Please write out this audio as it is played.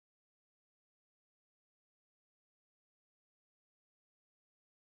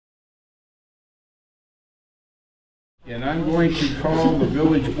And I'm going to call the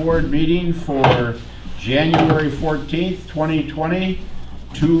village board meeting for January 14th, 2020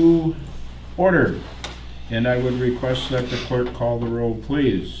 to order. And I would request that the clerk call the roll,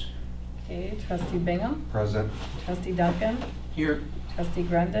 please. Okay, Trustee Bingham. Present. Trustee Duncan. Here. Trustee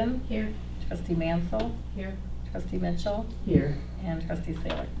Grundon. Here. Trustee Mansell. Here. Trustee Mitchell. Here. And Trustee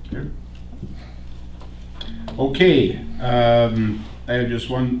Saylor. Here. Okay, I have just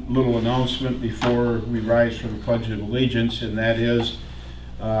one little announcement before we rise for the Pledge of Allegiance, and that is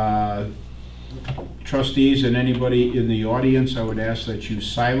trustees and anybody in the audience, I would ask that you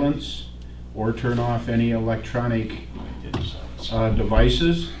silence or turn off any electronic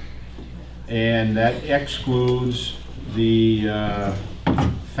devices, and that excludes the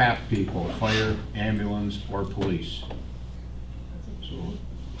FAP people, fire, ambulance, or police. So,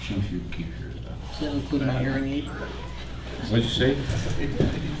 Chief, you keep yours down. Does that include my hearing aid? What'd you say?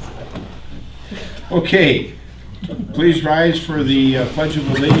 Okay, please rise for the Pledge of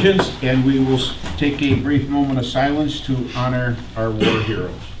Allegiance, and we will take a brief moment of silence to honor our war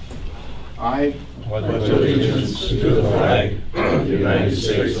heroes. I pledge allegiance to the flag of the United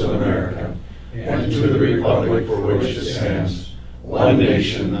States of America and to the republic for which it stands, one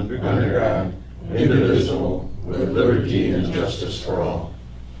nation under God, indivisible, with liberty and justice for all.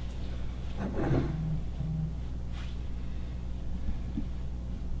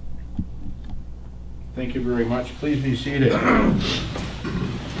 thank you very much. Please be seated.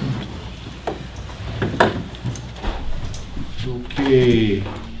 Okay,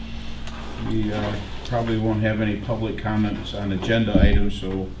 we probably won't have any public comments on agenda items,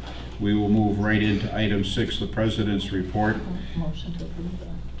 so we will move right into item 6, the President's report. Motion to approve the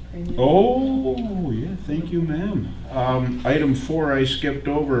previous. Oh, yeah, thank you, ma'am. Item 4 I skipped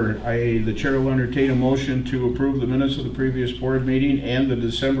over. The chair will entertain a motion to approve the minutes of the previous board meeting and the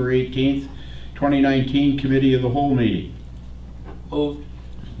December 18th, 2019 Committee of the Whole meeting. Moved.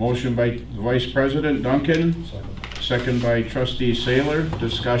 Motion by the Vice President Duncan, second by Trustee Saylor.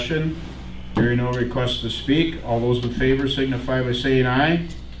 Discussion. Hearing no request to speak. All those in favor signify by saying aye.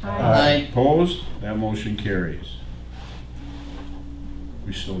 Aye. Opposed? That motion carries.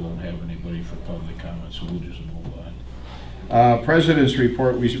 We still don't have anybody for public comment, so we'll just move on. President's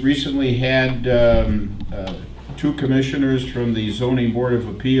report. We recently had 2 commissioners from the Zoning Board of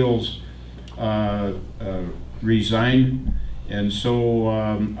Appeals resign, and so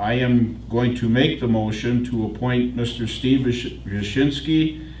I am going to make the motion to appoint Mr. Steve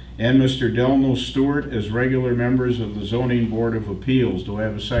Wyszynski and Mr. Delno Stewart as regular members of the Zoning Board of Appeals. Do I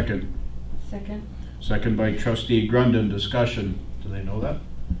have a second? Second. Second by Trustee Grundon. Discussion. Do they know that?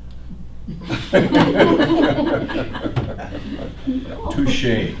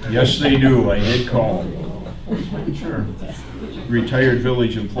 Touche. Yes, they do. I did call. Sure. Retired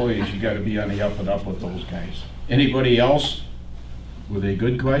village employees, you got to be on the up and up with those guys. Anybody else with a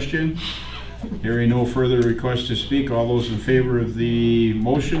good question? Hearing no further requests to speak, all those in favor of the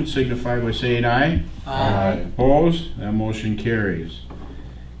motion signify by saying aye. Aye. Opposed? That motion carries.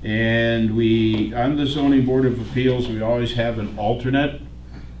 And we, on the Zoning Board of Appeals, we always have an alternate.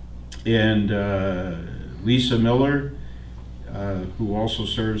 And Lisa Miller, who also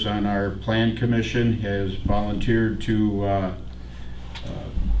serves on our Plan Commission, has volunteered to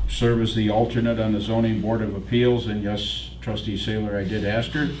serve as the alternate on the Zoning Board of Appeals. And yes, Trustee Saylor, I did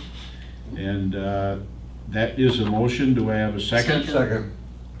ask her. And that is a motion. Do I have a second? Second.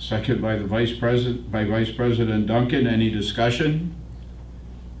 Second by the Vice President Duncan. Any discussion?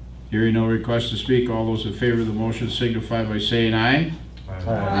 Hearing no request to speak, all those in favor of the motion signify by saying aye.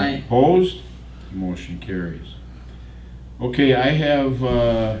 Aye. Opposed? Motion carries. Okay, I have,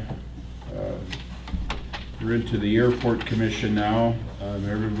 we're into the Airport Commission now.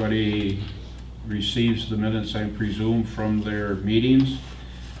 Everybody receives the minutes, I presume, from their meetings.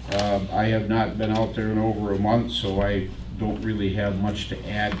 I have not been out there in over a month, so I don't really have much to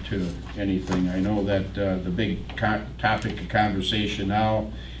add to anything. I know that the big topic of conversation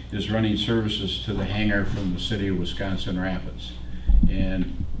now is running services to the hangar from the city of Wisconsin Rapids.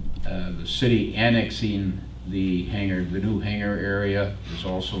 And the city annexing the hangar, the new hangar area, is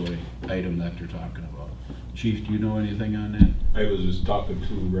also an item that they're talking about. Chief, do you know anything on that? I was just talking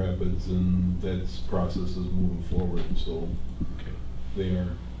to Rapids, and that process is moving forward, so Okay. they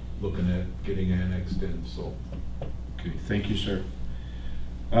are looking at getting annexed in, so. Okay, thank you, sir.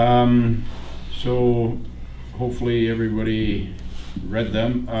 So hopefully everybody read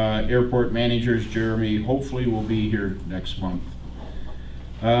them. Airport managers, Jeremy, hopefully will be here next month.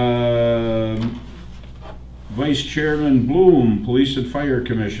 Vice Chairman Bloom, Police and Fire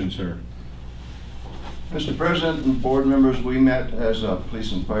Commission, sir. Mr. President and board members, we met as a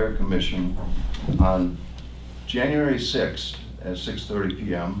Police and Fire Commission on January 6th at 6:30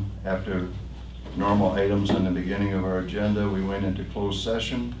 p.m., after normal items on the beginning of our agenda, we went into closed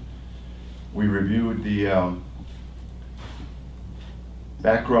session. We reviewed the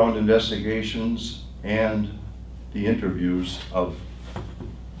background investigations and the interviews of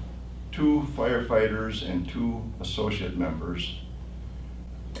 2 firefighters and 2 associate members.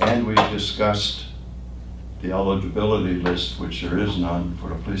 And we discussed the eligibility list, which there is none for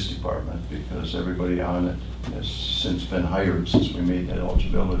the police department because everybody on it has since been hired since we made that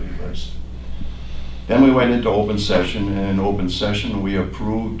eligibility list. Then we went into open session, and in open session we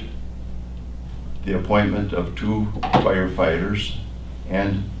approved the appointment of 2 firefighters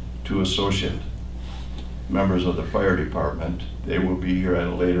and 2 associate members of the fire department. They will be here at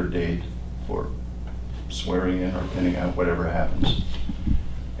a later date for swearing in or pinning out, whatever happens.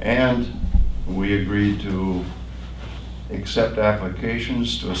 And we agreed to accept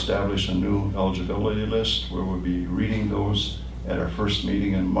applications to establish a new eligibility list where we'll be reading those at our first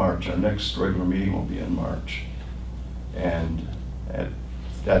meeting in March. Our next regular meeting will be in March. And at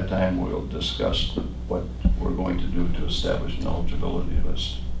that time, we'll discuss what we're going to do to establish an eligibility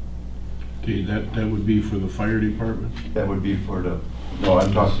list. Okay, that would be for the fire department? That would be for the, no,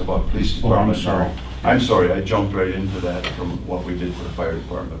 I'm talking about police Oh, I'm department. sorry. now. I'm sorry, I jumped right into that from what we did for the fire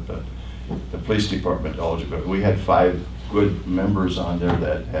department, but the police department eligibility. We had 5 good members on there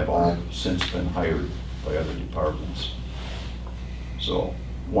that have all since been hired by other departments. So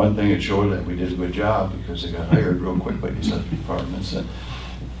one thing it showed that we did a good job because they got hired real quick by these other departments. And,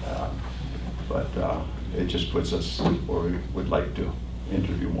 but it just puts us where we would like to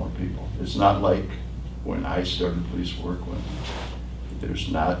interview more people. It's not like when I started police work when there's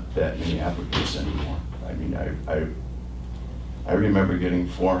not that many applicants anymore. I mean, I remember getting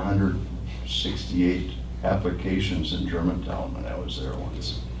 468 applications in Germantown when I was there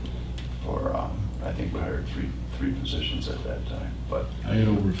once. For I think we hired three positions at that time. But I had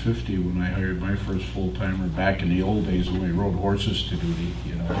over 50 when I hired my first full-timer back in the old days when we rode horses to duty,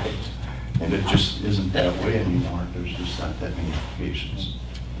 you know. right. And it just isn't that way anymore. There's just not that many applications.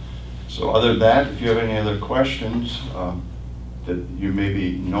 So other than that, if you have any other questions, that you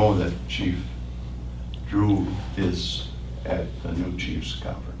maybe know that Chief Drew is at the new Chiefs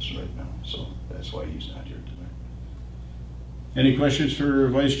Conference right now. So that's why he's not here tonight. Any questions for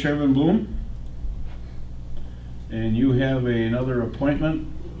Vice Chairman Bloom? And you have another appointment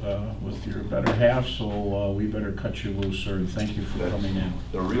with your better half, so we better cut you loose, sir, and thank you for coming in.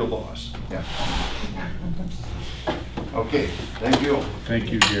 The real boss, yeah. Okay, thank you.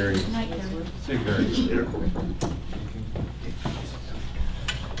 Thank you, Gary. Good night, Gary. See you guys later.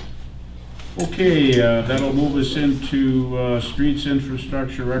 Okay, that'll move us into Streets,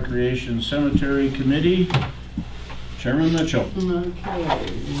 Infrastructure, Recreation, Cemetery Committee. Chairman Mitchell.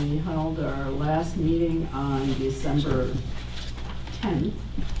 Okay, we held our last meeting on December 10th,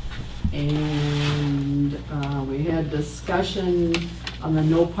 and we had discussion on the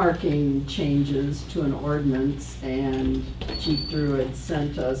no parking changes to an ordinance, and Chief Drew had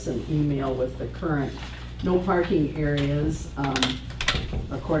sent us an email with the current no parking areas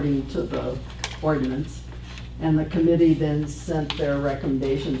according to the ordinance, and the committee then sent their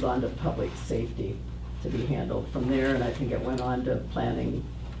recommendations on to public safety to be handled from there, and I think it went on to the planning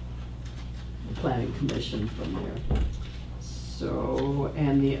commission from there. So,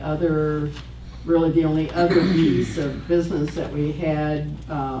 and the other, really the only other piece of business that we had,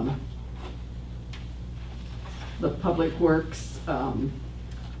 the Public Works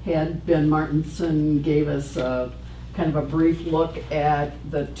head, Ben Martinson, gave us a kind of a brief look at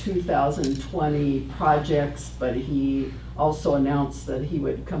the 2020 projects, but he also announced that he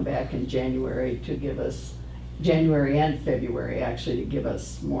would come back in January to give us, January and February actually, to give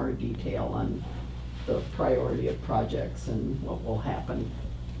us more detail on the priority of projects and what will happen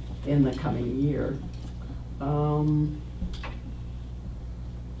in the coming year.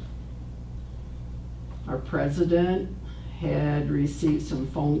 Our president had received some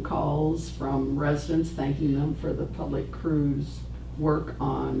phone calls from residents thanking them for the public crews' work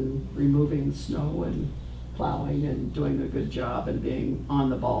on removing snow and plowing and doing a good job and being on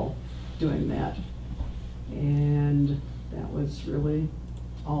the ball doing that. And that was really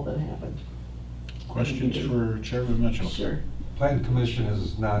all that happened. Questions for Chairman Mitchell? Sure. Plan Commission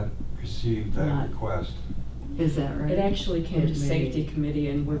has not received that Not- request. Is that right? It actually came to It may- Safety Committee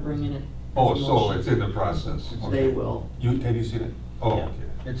and we're bringing it. Oh, as a so motion. it's in the process. They Okay. will. Have you seen it? Oh, Yeah.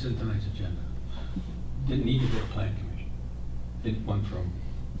 okay. It's in tonight's agenda. Didn't need to be a plan commission. It went from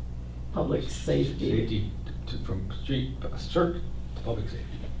Public safety. from street, CERC to public safety.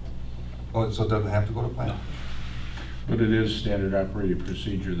 Oh, so it doesn't have to go to plan? No. But it is standard operating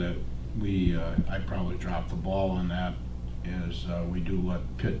procedure that I probably dropped the ball on that, is we do let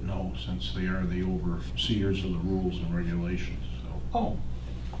Pitt know, since they are the overseers of the rules and regulations, so. Oh.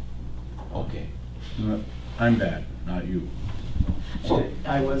 Okay. I'm bad, not you. So,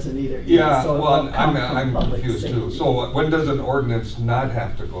 I wasn't either. yeah, So it well, won't come from I'm public confused too. safety. So when does an ordinance not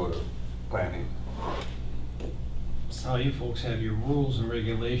have to go to planning? So you folks have your rules and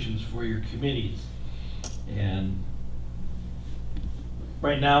regulations for your committees. And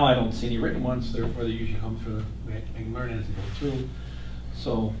right now, I don't see any written ones, therefore they usually come through, we can learn as they go through.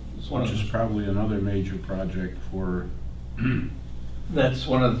 So it's one Which of is the, probably another major project for, That's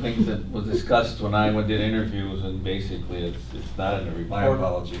one of the things that was discussed when I did interviews, and basically it's not in the report. My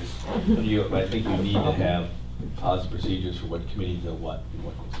apologies. I think you need to have policy procedures for what committee does what and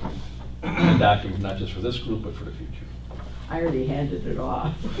what goes through. And documents, not just for this group, but for the future. I already handed it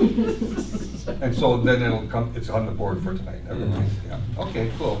off. And so then it'll come, it's on the board for tonight, everything, yeah.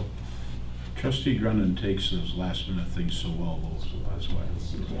 Okay, cool. Trustee Grundon takes those last minute things so well, though, so that's why.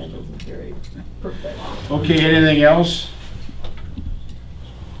 She handles it very perfect. Okay, anything else?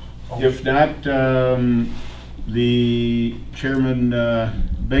 If not, the Chairman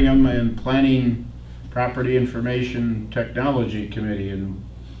Bingham and Planning Property Information Technology Committee, and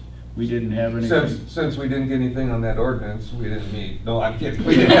we didn't have anything. Since we didn't get anything on that ordinance, we didn't meet. No, I'm kidding.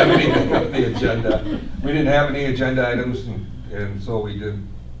 We didn't have anything on the agenda. We didn't have any agenda items, and so we did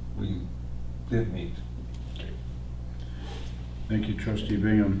meet. Thank you, Trustee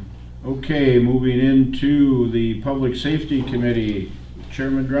Bingham. Okay, moving into the Public Safety Committee,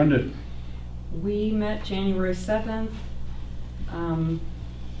 Chairman Grundon. We met January 7th.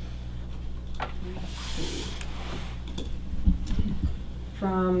 Let's see.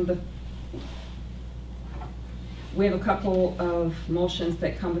 We have a couple of motions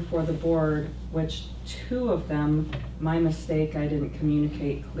that come before the board, which two of them, my mistake, I didn't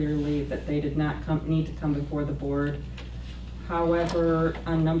communicate clearly that they did not need to come before the board. However,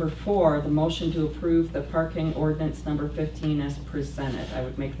 on number 4, the motion to approve the parking ordinance number 15 as presented, I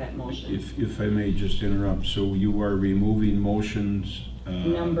would make that motion. If I may just interrupt, so you are removing motions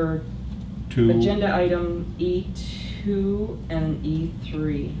Number 2? agenda item E2 and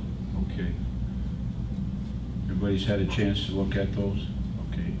E3. Okay. Everybody's had a chance to look at those?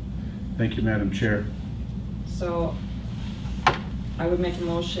 Okay. Thank you, Madam Chair. So I would make a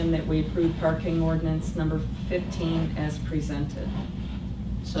motion that we approve parking ordinance number 15 as presented.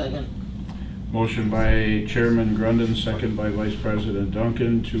 second. Motion by Chairman Grundon, second by Vice President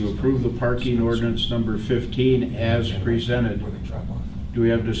Duncan, to approve the parking ordinance number 15 as presented. Where they drop off. Do we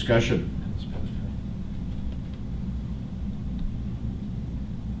have discussion?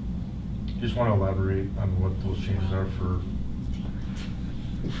 Just want to elaborate on what those changes are for.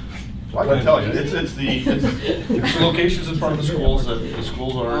 I can tell you, it's the locations in front of the schools that the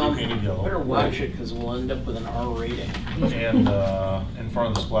schools are already painted Better yellow. watch it, because we'll end up with an R rating. And in front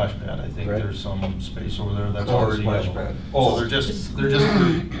of the splash pad, I think Right. there's some space over there that's Oh, already splash yellow. pad. So Oh. they're just for,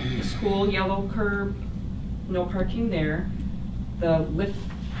 The school yellow curb, no parking there. The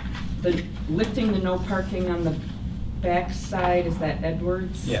lifting the no parking on the back side, is that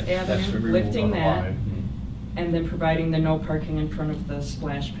Edwards Yeah, that's the Avenue? removal Lifting of the that, line. and then providing the no parking in front of the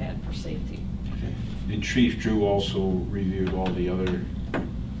splash pad for safety. And Chief Drew also reviewed all the other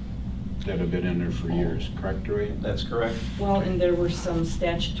that have been in there for years, correct, Ray? That's correct. Well, and there were some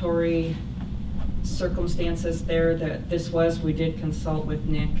statutory circumstances there that we did consult with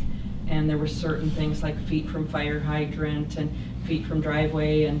Nick, and there were certain things like feet from fire hydrant and feet from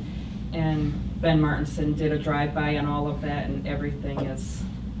driveway, and Ben Martinson did a drive-by on all of that, and everything is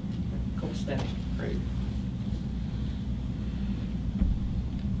copacetic. Great.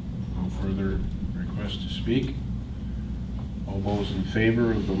 No further requests to speak? All those in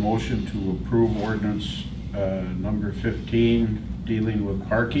favor of the motion to approve ordinance number 15 dealing with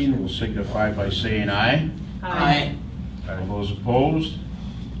parking will signify by saying aye. Aye. All those opposed?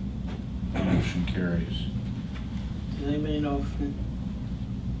 Motion carries. Does anybody know if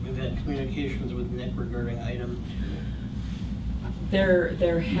we've had communications with Nick regarding item? There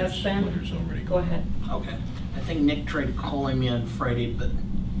has Yes, been. letter's already Go ahead. Okay. I think Nick tried calling me on Friday, but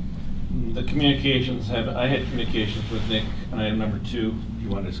The communications I had communications with Nick on item number 2. You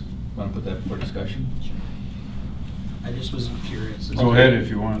want to put that for discussion? I just was curious. Go ahead if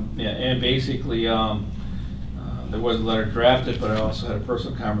you want. Yeah, and basically, there was a letter drafted, but I also had a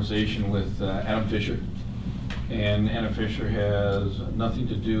personal conversation with Adam Fisher. And Adam Fisher has nothing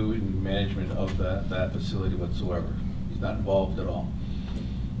to do in management of that facility whatsoever. He's not involved at all.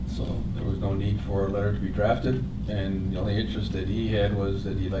 So there was no need for a letter to be drafted, and the only interest that he had was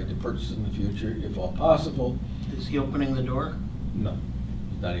that he'd like to purchase in the future, if all possible. Is he opening the door? No,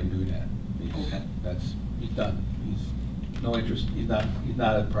 not even doing that. He's done. He's no interest, he's not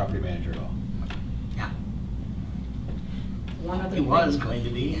a property manager at all. One other He thing. was going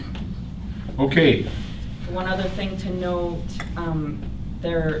to be. Okay, One other thing to note,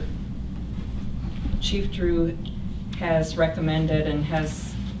 their Chief Drew has recommended and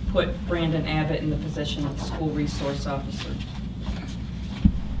has put Brandon Abbott in the position of school resource officer.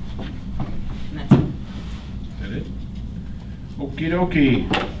 And that's it. that it? Okey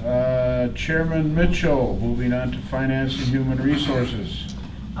dokey. Chairman Mitchell, moving on to Finance and Human Resources.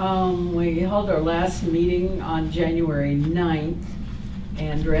 We held our last meeting on January 9th,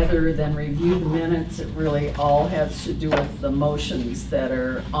 and rather than review the minutes, it really all has to do with the motions that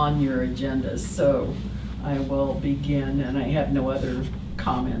are on your agenda. So I will begin, and I have no other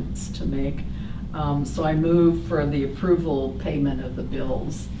comments to make. So I move for the approval payment of the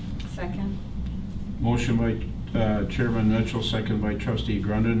bills. Second? Motion by Chairman Mitchell, second by Trustee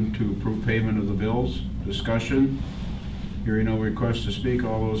Grundon to approve payment of the bills. Discussion. Hearing no request to speak,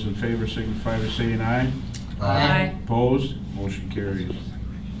 all those in favor signify by saying aye. Aye. Opposed? Motion carries.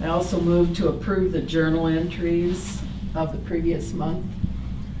 I also move to approve the journal entries of the previous month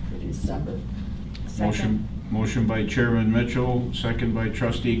for December. Second? Motion by Chairman Mitchell, second by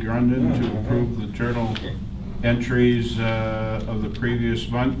Trustee Grundon to approve the journal entries of the previous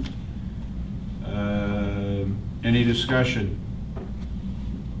month. Any discussion?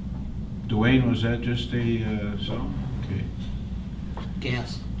 Dwayne, was that just a song? Okay.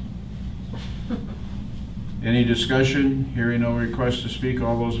 Gas. Any discussion? Hearing no request to speak,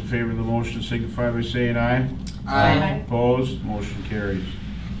 all those in favor of the motion signify by saying aye. Aye. Opposed? Motion carries.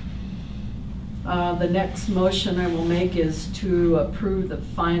 The next motion I will make is to approve the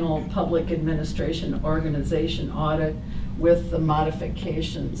final public administration organization audit with the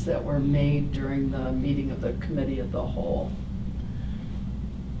modifications that were made during the meeting of the committee of the whole.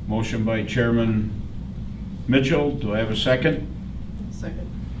 Motion by Chairman Mitchell. Do I have a second? Second.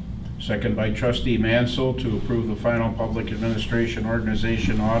 Second by Trustee Mansell to approve the final public administration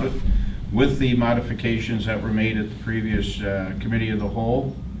organization audit with the modifications that were made at the previous committee of the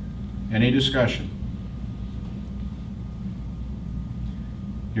whole. Any discussion?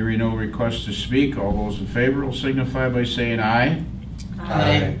 Hearing no request to speak, all those in favor will signify by saying aye.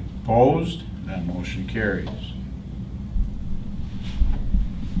 Aye. Opposed? That motion carries.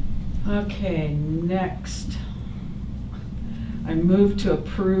 Okay, next. I move to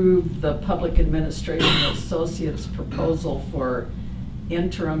approve the Public Administration Associates proposal for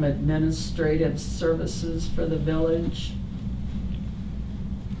interim administrative services for the village.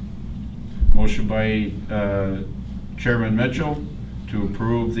 Motion by Chairman Mitchell to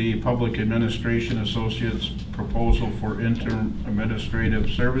approve the Public Administration Associates proposal for interim administrative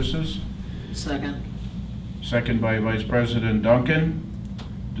services. Second. Second by Vice President Duncan.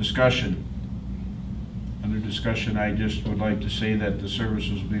 Discussion. Under discussion, I just would like to say that the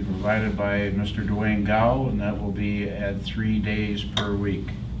services will be provided by Mr. Dwayne Gow, and that will be at 3 days per week.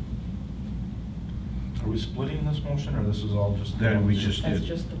 Are we splitting this motion, or this is all just? That we just That's did.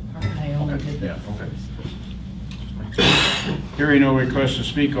 just the part. I only did Yeah, that. Okay. Hearing no request to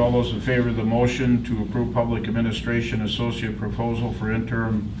speak, all those in favor of the motion to approve Public Administration Associate proposal for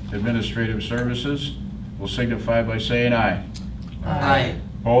interim administrative services will signify by saying aye. Aye.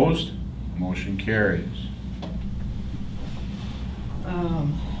 Opposed? Motion carries.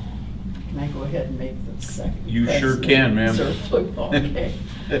 Can I go ahead and make the second? You sure can, ma'am. Okay.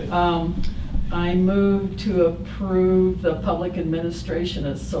 I move to approve the Public Administration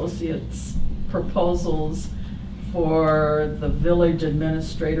Associates proposals for the village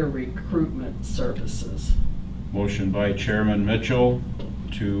administrator recruitment services. Motion by Chairman Mitchell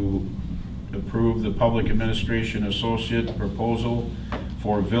to approve the Public Administration Associate proposal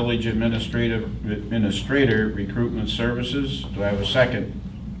for village administrator recruitment services. Do I have a second?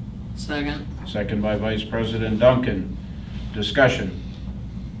 Second. Second by Vice President Duncan. Discussion.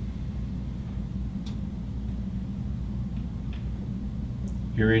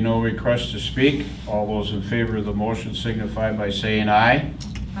 Hearing no request to speak, all those in favor of the motion signify by saying aye.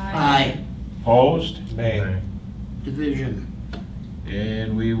 Aye. Opposed? Nay. Division.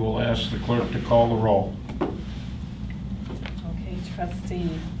 And we will ask the clerk to call the roll. Okay, Trustee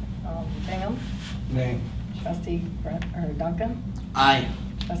Bingham, Nay. Trustee Duncan, Aye.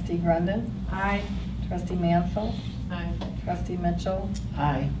 Trustee Grundon, Aye. Trustee Mansell, Aye. Trustee Mitchell,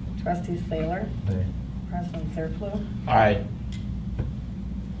 Aye. Trustee Saylor, Nay. President Zerflu. Aye.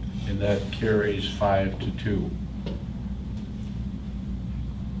 And that carries 5-2.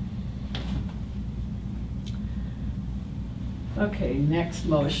 Okay, next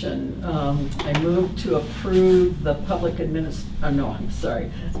motion. I move to approve the public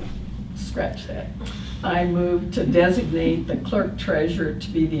scratch that. I move to designate the clerk treasurer to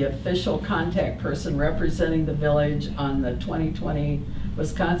be the official contact person representing the village on the 2020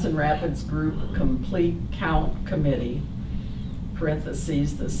 Wisconsin Rapids Group Complete Count Committee,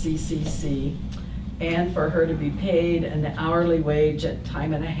 parentheses, the CCC, and for her to be paid an hourly wage at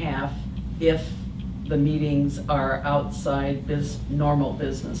time and a half if the meetings are outside normal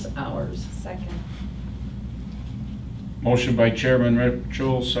business hours. Second. Motion by Chairman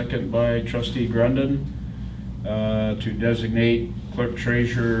Mitchell, second by Trustee Grundon, to designate Clerk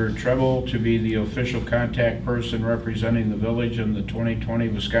Treasurer Treble to be the official contact person representing the village in the 2020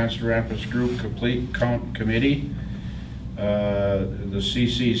 Wisconsin Rapids Group Complete Count Committee, the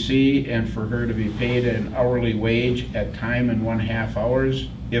CCC, and for her to be paid an hourly wage at time and 1/2 hours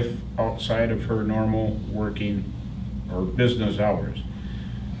if outside of her normal working or business hours.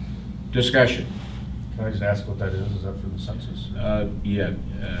 Discussion. Can I just ask what that is? Is that for the census? Yeah.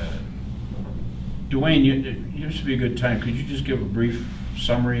 Dwayne, it used to be a good time. Could you just give a brief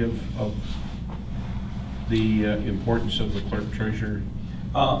summary of the importance of the clerk treasurer?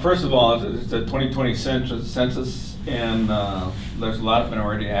 First of all, it's the 2020 census, and there's a lot of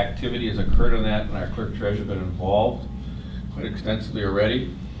minority activity has occurred on that, and our clerk treasurer has been involved quite extensively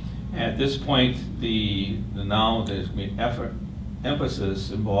already. At this point, now there's been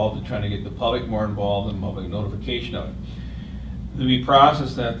emphasis involved in trying to get the public more involved in public notification of it. The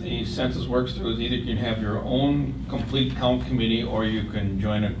process that the census works through is either you can have your own complete count committee or you can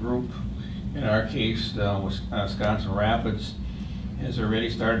join a group. In our case, Wisconsin Rapids has already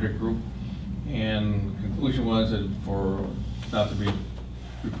started a group, and the conclusion was that for not to be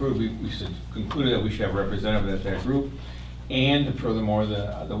recruited, we concluded that we should have a representative at that group. And furthermore,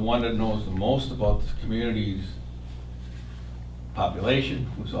 the one that knows the most about the community's population,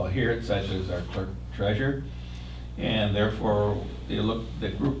 who's all here, such as our clerk treasurer, and therefore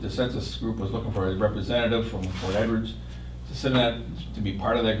the census group was looking for a representative from Fort Edwards to sit in that, to be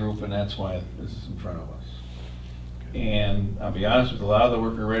part of that group, and that's why this is in front of us. And I'll be honest with you, a lot of the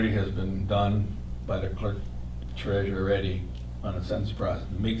work already has been done by the clerk treasurer already on the census process.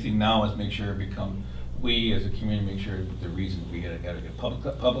 The big thing now is make sure it becomes, we as a community make sure the reasons we got to get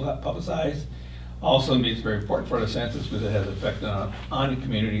publicized. Also, it's very important for the census because it has effect on the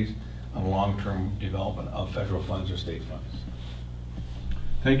communities on long-term development of federal funds or state funds.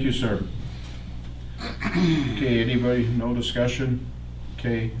 Thank you, sir. Okay, anybody, no discussion?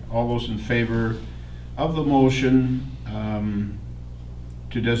 Okay, all those in favor of the motion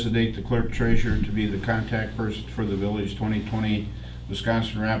to designate the clerk treasurer to be the contact person for the village 2020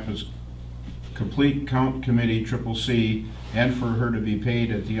 Wisconsin Rapids Complete Count Committee, CCC, and for her to be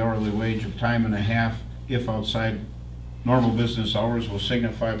paid at the hourly wage of time and a half if outside normal business hours, will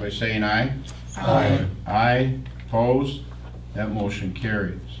signify by saying aye. Aye. Aye. Opposed? That motion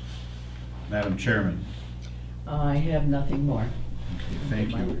carries. Madam Chairman. I have nothing more. Okay,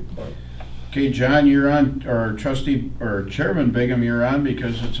 thank you. Okay, John, you're on, or Trustee, or Chairman Bingham, you're on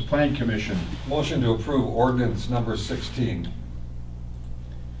because it's a plan commission. Motion to approve ordinance number 16.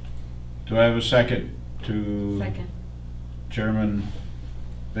 Do I have a second to Second. Chairman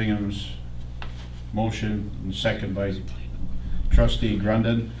Bingham's motion, and second by Trustee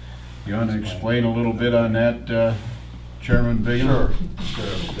Grundon? You want to explain a little bit on that, Chairman Bingham? Sure.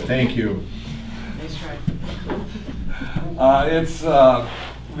 Thank you. Nice try.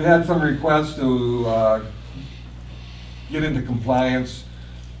 We had some requests to get into compliance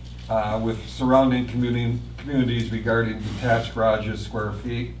with surrounding communities regarding detached garages square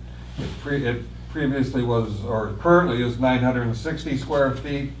feet. It previously was, or currently is 960 square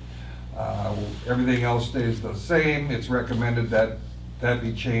feet. Everything else stays the same. It's recommended that that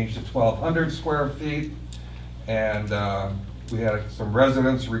be changed to 1,200 square feet. And we had some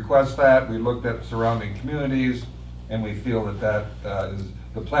residents request that. We looked at surrounding communities, and we feel that is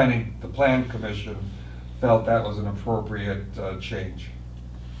the plan commission felt that was an appropriate change.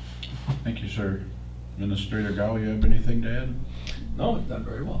 Thank you, sir. Administrator Gao, you have anything to add? No, it's done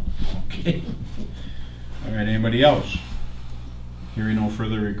very well. Okay. All right, anybody else? Hearing no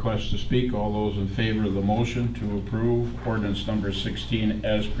further requests to speak, all those in favor of the motion to approve ordinance number 16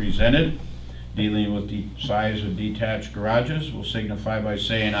 as presented, dealing with the size of detached garages, will signify by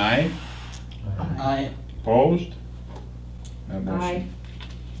saying aye. Aye. Opposed? That motion- Aye.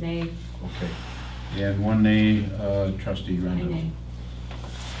 Nay. Okay. And one nay, Trustee Aye, Rendon. nay.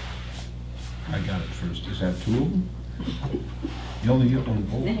 I got it first. Is that two? You only get one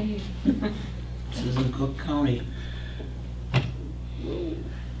vote. Nay. This is in Cook County.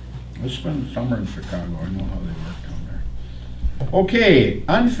 I spent summer in Chicago. I know how they work down there. Okay,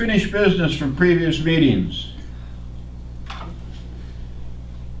 unfinished business from previous meetings.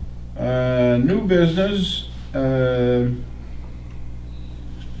 New business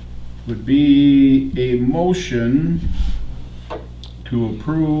would be a motion to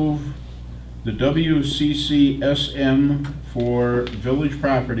approve the WCCSM for village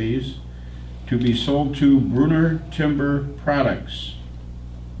properties to be sold to Brunner Timber Products.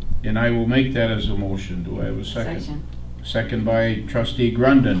 And I will make that as a motion. Do I have a second? Second by Trustee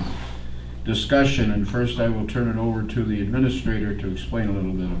Grundon. Discussion, and first I will turn it over to the administrator to explain a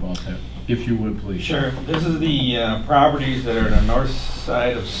little bit about that, if you would please. Sure. This is the properties that are on the north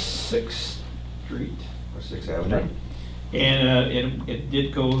side of 6th Street, or 6th Avenue. Right. And it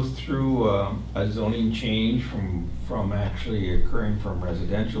did go through a zoning change from actually occurring from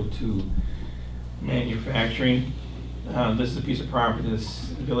residential to manufacturing. This is a piece of property this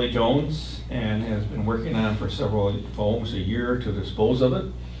village owns and has been working on for almost a year to dispose of it.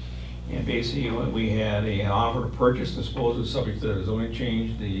 And basically, we had an offer to purchase, dispose of, subject to the zoning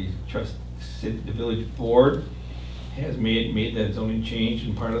change. The village board has made that zoning change,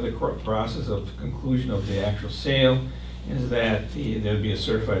 and part of the process of conclusion of the actual sale is that there'd be a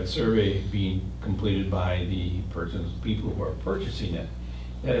certified survey being completed by the people who are purchasing it.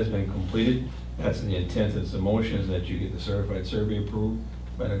 That has been completed. That's the intent. It's the motion is that you get the certified survey approved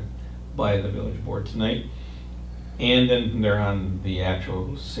by the village board tonight. And then from there on, the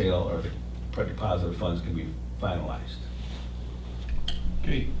actual sale or the deposit of funds can be finalized.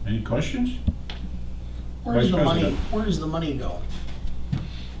 Okay, any questions? Where does Vice President. where does the money go?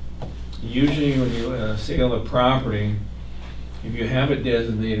 Usually when you sale a property, if you have a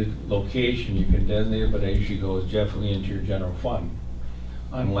designated location, you can designate it, but it usually goes definitely into your general fund.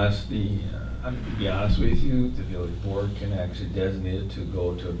 Unless to be honest with you, the village board can actually designate it to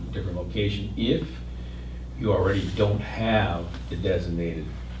go to a different location if you already don't have it designated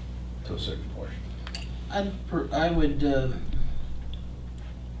to a certain portion. I would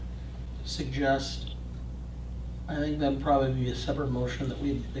suggest, I think that'd probably be a separate motion that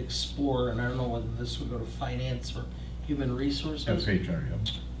we'd explore, and I don't know whether this would go to finance or human resources. FHR,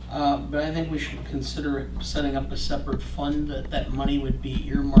 But I think we should consider setting up a separate fund that money would be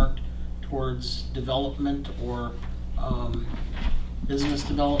earmarked towards development or business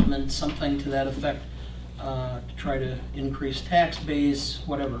development, something to that effect, to try to increase tax base,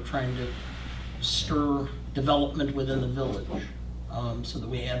 whatever, trying to stir development within the village, so that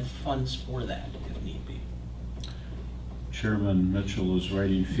we have funds for that if need be. Chairman Mitchell is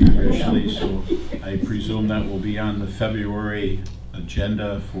writing feverishly, so I presume that will be on the February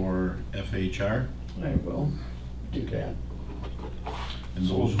agenda for FHR. I will do that. And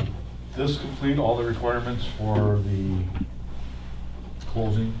those, This complete all the requirements for the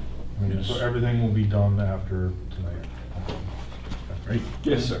closing? I mean, so Yes. everything will be done after tonight? right?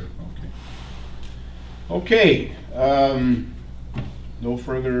 Yes, sir. Okay, no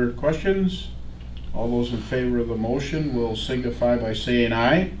further questions? All those in favor of the motion will signify by saying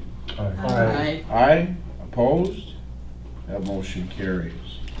aye. Aye. Aye, opposed? That motion carries.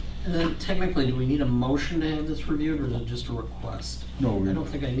 And then technically, do we need a motion to have this reviewed, or is it just a request? No, I don't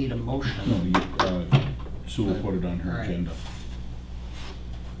think I need a motion. No, Sue will put it on her All right. agenda.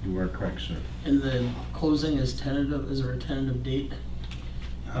 You are correct, sir. And the closing is tentative, is there a tentative date?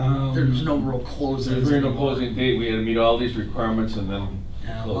 There's no real closings. There's no anymore. closing date. We had to meet all these requirements and then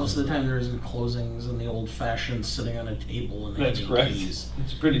Yeah, close most it. of the time there isn't closings in the old fashioned sitting on a table and That's handing correct. keys.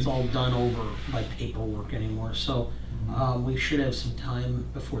 It's pretty. It's all done over by paperwork anymore, so we should have some time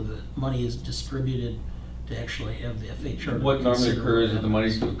before the money is distributed to actually have the FHR. What normally consider occurs is that. the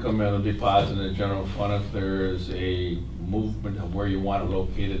money's to come out of deposit in the general fund. If there is a movement of where you want it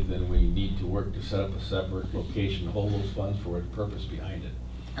located, then we need to work to set up a separate location to hold those funds for a purpose behind it.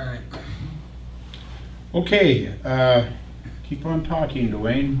 All right. Okay, keep on talking,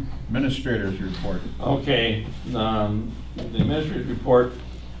 Dwayne. Administrator's report. Okay, the administrative report,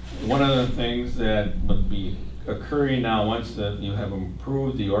 one of the things that would be occurring now, once that you have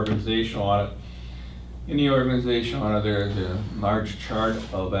improved the organizational audit, in the organizational audit, there is a large chart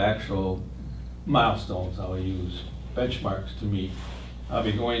of actual milestones I'll use, benchmarks to meet. I'll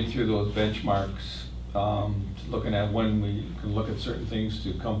be going through those benchmarks, looking at when we can look at certain things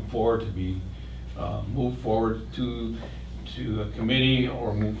to come forward, to be moved forward to a committee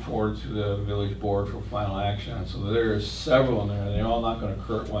or move forward to the village board for final action. So there are several in there. They're all not going to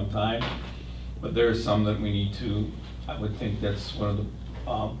occur at one time, but there are some that we need to. I would think that's one of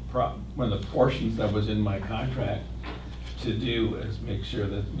the portions that was in my contract to do, is make sure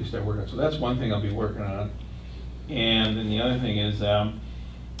that we start working. So that's one thing I'll be working on. And then the other thing is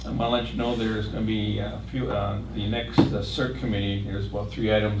I'm gonna let you know there's gonna be a few, the next CERT committee, there's about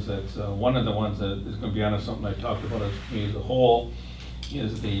 3 items that's, one of the ones that is gonna be on is something I talked about as a committee as a whole,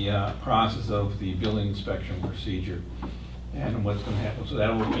 is the process of the building inspection procedure and what's gonna happen. So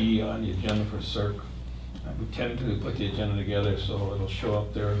that will be on the agenda for CERT. We tend to put the agenda together so it'll show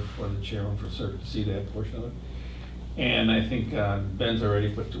up there for the chairman for CERT to see that portion of it. And I think Ben's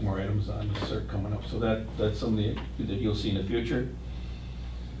already put 2 more items on the CERT coming up, so that's something that you'll see in the future.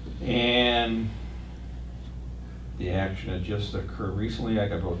 And the action that just occurred recently, I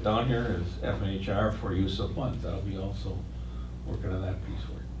got wrote down here, is FNHR for use of funds. I'll be also working on that piece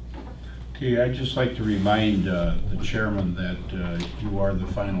for you. Okay, I'd just like to remind the chairman that you are the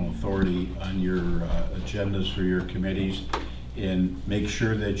final authority on your agendas for your committees, and make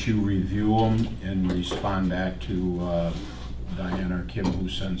sure that you review them and respond back to Diane or Kim, who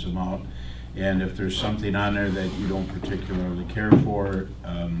sends them out. And if there's something on there that you don't particularly care for,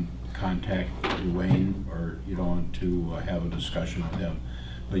 contact Wayne, or you don't want to have a discussion with them.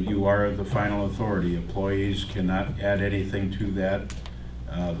 But you are the final authority. Employees cannot add anything to that.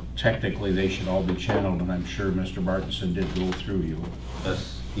 Technically, they should all be channeled, and I'm sure Mr. Martinson did go through you.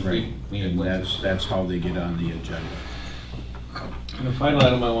 That's Right, and that's how they get on the agenda. And the final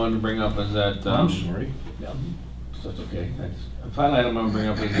item I wanted to bring up is that. I'm sorry. Yeah, so that's okay. The final item I'm going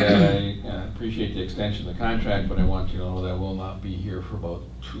to bring up is that I appreciate the extension of the contract, but I want you to know that I will not be here for about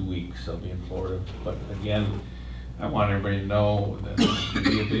 2 weeks. I'll be in Florida. But again, I want everybody to know that to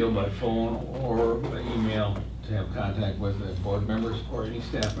be available by phone or by email to have contact with the board members or any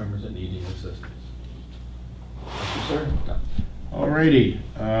staff members that need any assistance. Thank you, sir. Alrighty,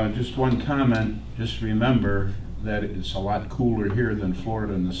 just one comment. Just remember that it's a lot cooler here than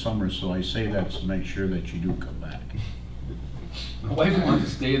Florida in the summer, so I say that to make sure that you do come back. My wife wants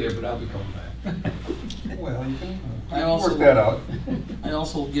to stay there, but I'll be coming back. Well, you I can also- work that out. I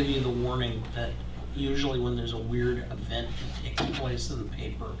also give you the warning that usually when there's a weird event that takes place in the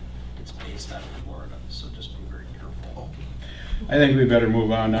paper, it's based out of Florida, so just be very careful. I think we better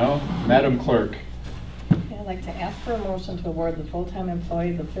move on now. Madam Clerk. Okay, I'd like to ask for a motion to award the full-time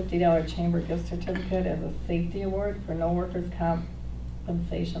employees a $50 chamber gift certificate as a safety award for no workers'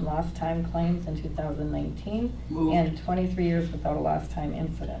 compensation lost time claims in 2019 Moved. and 23 years without a lost time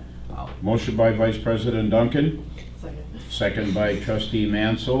incident. Motion by Vice President Duncan, Second. second by Trustee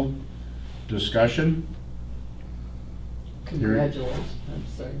Mansell. Discussion? Congratulations, I'm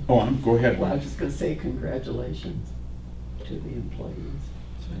sorry. Oh, go ahead. Well, I was just gonna say congratulations to the employees.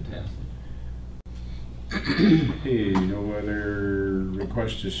 It's fantastic. Okay, no other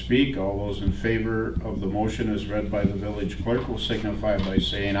requests to speak. All those in favor of the motion as read by the village clerk will signify by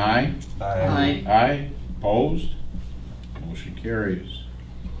saying aye. Aye. Aye. Opposed? Motion carries.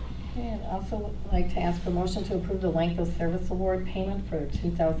 And also like to ask for motion to approve the length of service award payment for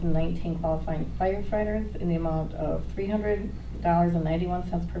 2019 qualifying firefighters in the amount of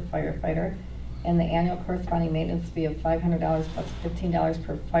 $300.91 per firefighter, and the annual corresponding maintenance fee of $500 plus $15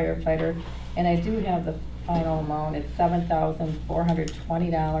 per firefighter. And I do have the final amount, it's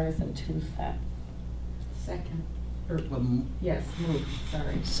 $7,420.02. Second. Yes, move,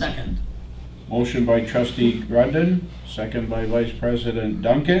 sorry. Second. Motion by Trustee Grundon, second by Vice President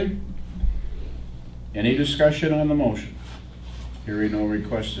Duncan. Any discussion on the motion? Hearing no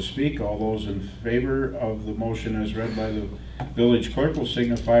request to speak, all those in favor of the motion as read by the village clerk will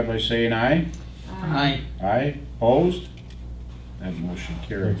signify by saying aye. Aye. Aye. Opposed? That motion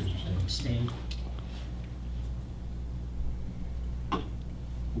carries. Abstain.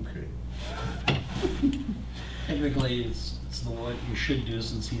 Okay. Technically, it's the what you should do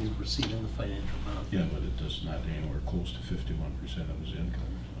since he's receiving the financial benefit. Yeah, but it does not anywhere close to 51% of his income.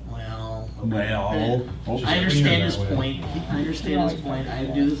 Well. Well, I understand his point. I understand his point. I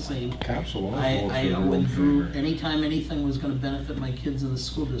do the same. Cops will also vote for I their own withdrew, favor. anytime anything was gonna benefit my kids in the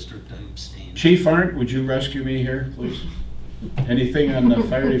school district, I abstained. Chief Arndt, would you rescue me here, please? Anything on the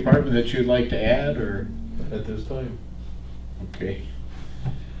fire department that you'd like to add, or? At this time. Okay.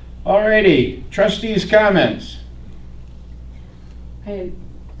 Alrighty, trustees' comments. I had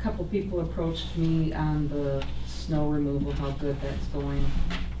a couple people approached me on the snow removal, how good that's going.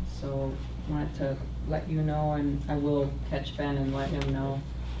 So wanted to let you know, and I will catch Ben and let him know.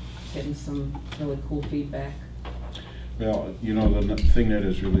 Getting some really cool feedback. Well, you know, the thing that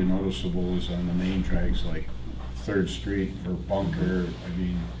is really noticeable is on the main drags like 3rd Street or Bunker. I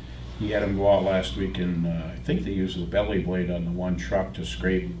mean, he had them go out last week, and I think they used the belly blade on the one truck to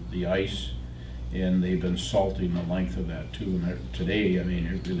scrape the ice, and they've been salting the length of that too. And today, I mean,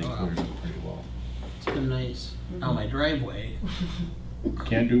 it really cleared up pretty well. It's been nice. Now my driveway,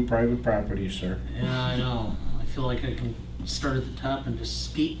 Can't do private property, sir. yeah, I know. I feel like I can start at the top and just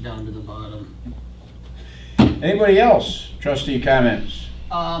skate down to the bottom. Anybody else? Trustee comments?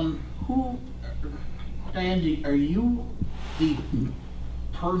 Diane, are you the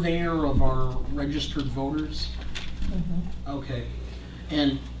purveyor of our registered voters? Okay.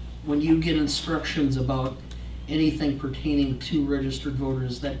 And when you get instructions about anything pertaining to registered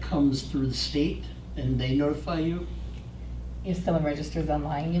voters, that comes through the state and they notify you? If someone registers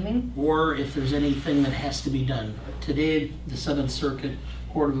online, you mean? Or if there's anything that has to be done. Today, the 7th Circuit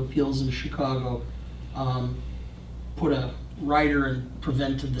Court of Appeals in Chicago put a rider and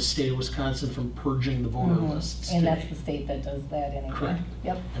prevented the state of Wisconsin from purging the voter lists. And that's today. the state that does that anyway. Correct.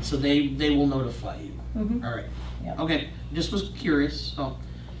 Yep. And so they will notify you. All right. Yep. Okay, just was curious, so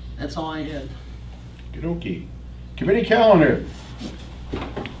that's all I had. Okey-dokey. Committee calendar.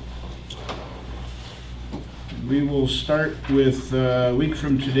 We will start with a week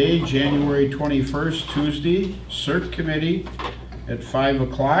from today, January 21st, Tuesday, CERT Committee at 5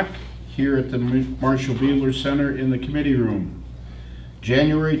 o'clock here at the Marshall Beeler Center in the committee room.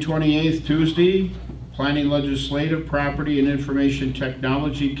 January 28th, Tuesday, Planning Legislative, Property and Information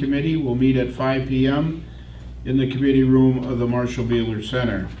Technology Committee will meet at 5 p.m. in the committee room of the Marshall Beeler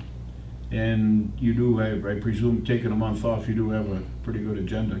Center. And you do have, I presume, taking a month off, you do have a pretty good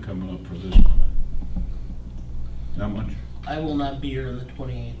agenda coming up for this one. Not much? I will not be here on the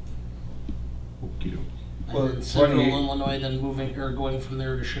 28th. Okey-doke. Well, I'm in Central 28th Illinois, then moving or going from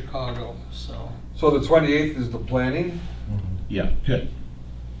there to Chicago. So So the 28th is the planning? Yeah, Pitt.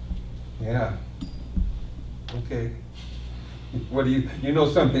 Yeah. Okay. What do you know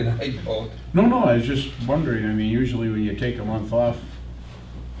something I don't? No, I was just wondering, I mean, usually when you take a month off,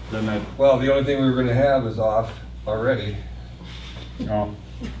 then that, Well, the only thing we were gonna have is off already. oh.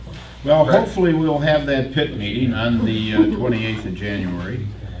 Well, Right. hopefully we'll have that Pitt meeting on the 28th of January.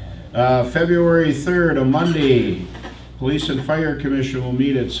 February 3rd, a Monday, Police and Fire Commission will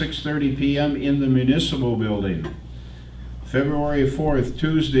meet at 6:30 p.m. in the municipal building. February 4th,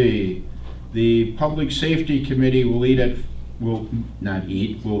 Tuesday, the Public Safety Committee will meet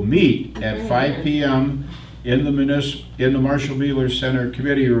at 5 p.m. in the Marshall Beeler Center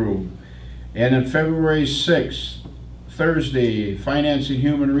committee room. And on February 6th, Thursday, Finance and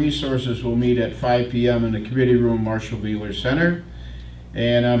Human Resources will meet at 5 p.m. in the committee room, Marshall Beeler Center.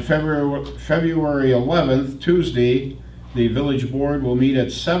 And on February 11th, Tuesday, the Village Board will meet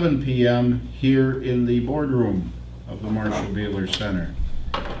at 7 p.m. here in the boardroom of the Marshall Beeler Center.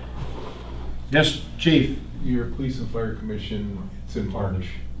 Yes, Chief? Your Police and Fire Commission, it's in March.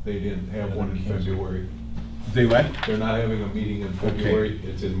 They didn't have one in February. They what? They're not having a meeting in February,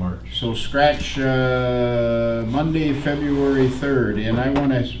 it's in March. So scratch Monday, February 3rd, and I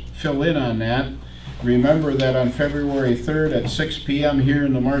want to fill in on that. Remember that on February 3rd at 6 p.m. here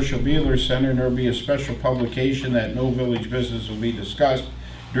in the Marshall Beeler Center, there will be a special publication that no village business will be discussed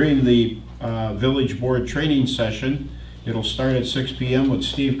during the Village Board training session. It'll start at 6 p.m. with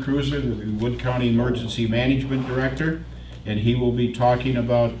Steve Cruiser, the Wood County Emergency Management Director, and he will be talking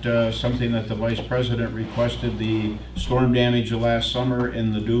about something that the Vice President requested, the storm damage of last summer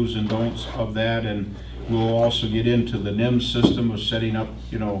and the do's and don'ts of that, and we'll also get into the NIMS system of setting up,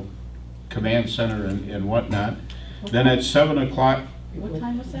 command center and whatnot. Then at 7 o'clock, What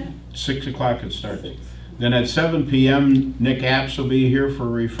time was that? 6 o'clock it starts. Then at 7 p.m., Nick Apps will be here for a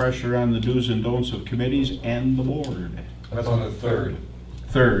refresher on the do's and don'ts of committees and the board. That's on the 3rd.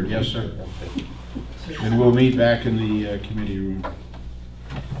 3rd, yes, sir. And we'll meet back in the committee room.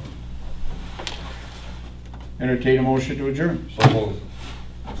 Entertain a motion to adjourn. So moved.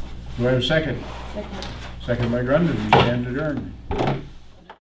 Do I have a second? Second by Grundon, we stand adjourned.